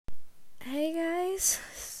guys.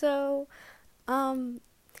 So, um,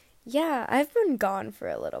 yeah, I've been gone for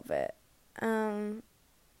a little bit. Um,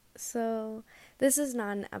 so this is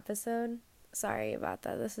not an episode. Sorry about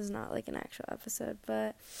that. This is not like an actual episode,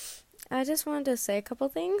 but I just wanted to say a couple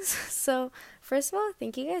things. So, first of all,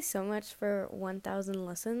 thank you guys so much for 1,000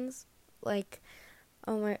 listens. Like,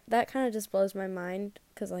 oh my, that kind of just blows my mind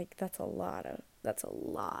because like that's a lot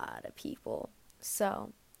of people.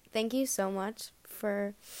 So, thank you so much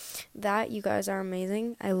for that. You guys are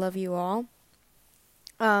amazing. I love you all.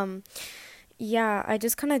 Um, yeah, I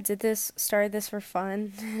just kind of started this for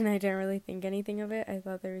fun, and I didn't really think anything of it. I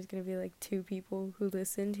thought there was gonna be like two people who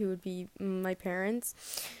listened who would be my parents.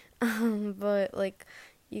 But like,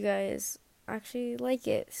 you guys actually like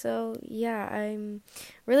it. So yeah, I'm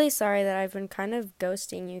really sorry that I've been kind of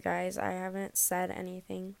ghosting you guys. I haven't said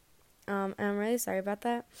anything. And I'm really sorry about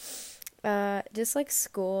that. Just like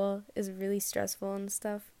school is really stressful and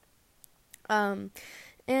stuff. Um,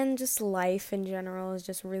 and just life in general is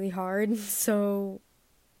just really hard. So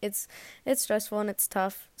it's it's stressful and it's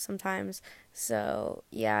tough sometimes. So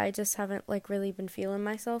yeah, I just haven't like really been feeling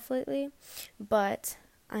myself lately. But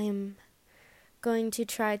I am going to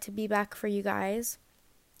try to be back for you guys.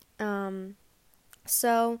 Um,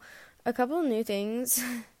 so a couple of new things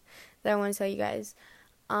that I want to tell you guys.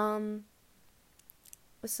 Um,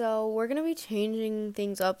 so we're gonna be changing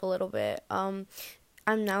things up a little bit. I'm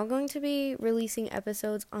now going to be releasing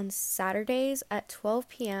episodes on Saturdays at 12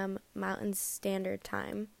 p.m. Mountain Standard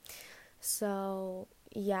Time. So,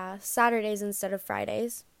 yeah, Saturdays instead of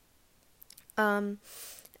Fridays. Um,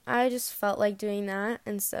 I just felt like doing that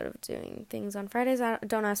instead of doing things on Fridays.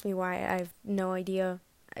 Don't ask me why. I have no idea.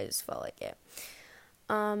 I just felt like it.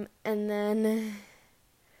 And then,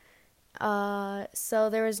 so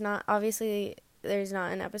there's not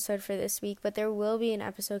an episode for this week, but there will be an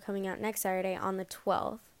episode coming out next Saturday on the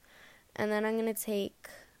 12th. And then I'm going to take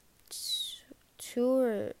 2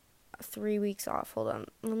 or 3 weeks off. Hold on.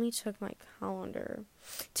 Let me check my calendar.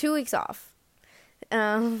 2 weeks off.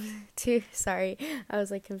 Sorry. I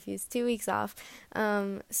was like confused. 2 weeks off.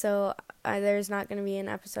 So there's not going to be an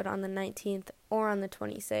episode on the 19th or on the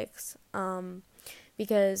 26th.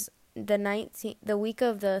 Because the week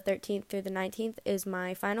of the 13th through the 19th is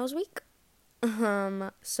my finals week.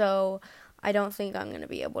 So I don't think I'm going to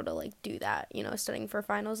be able to like do that, studying for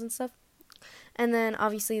finals and stuff. And then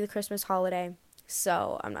obviously the Christmas holiday.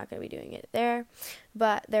 So I'm not going to be doing it there.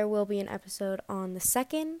 But there will be an episode on the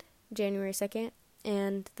 2nd, January 2nd,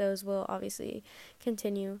 and those will obviously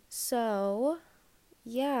continue. So,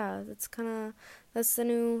 yeah, that's the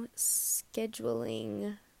new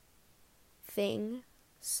scheduling thing.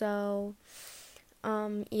 So,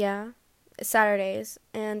 yeah, Saturdays.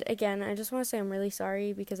 And again, I just want to say I'm really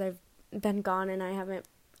sorry because I've been gone and I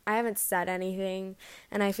haven't said anything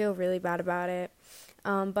and I feel really bad about it.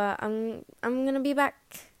 But I'm going to be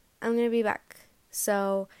back. I'm going to be back.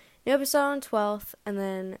 So, new episode on 12th and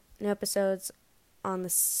then new episodes on the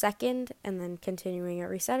 2nd and then continuing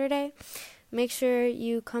every Saturday. Make sure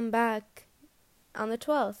you come back on the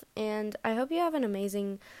 12th and I hope you have an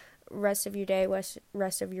amazing rest of your day,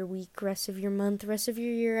 rest of your week, rest of your month, rest of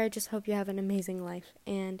your year. I just hope you have an amazing life.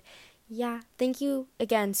 And yeah, thank you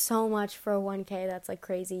again so much for 1K. That's like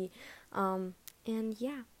crazy. And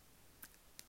yeah.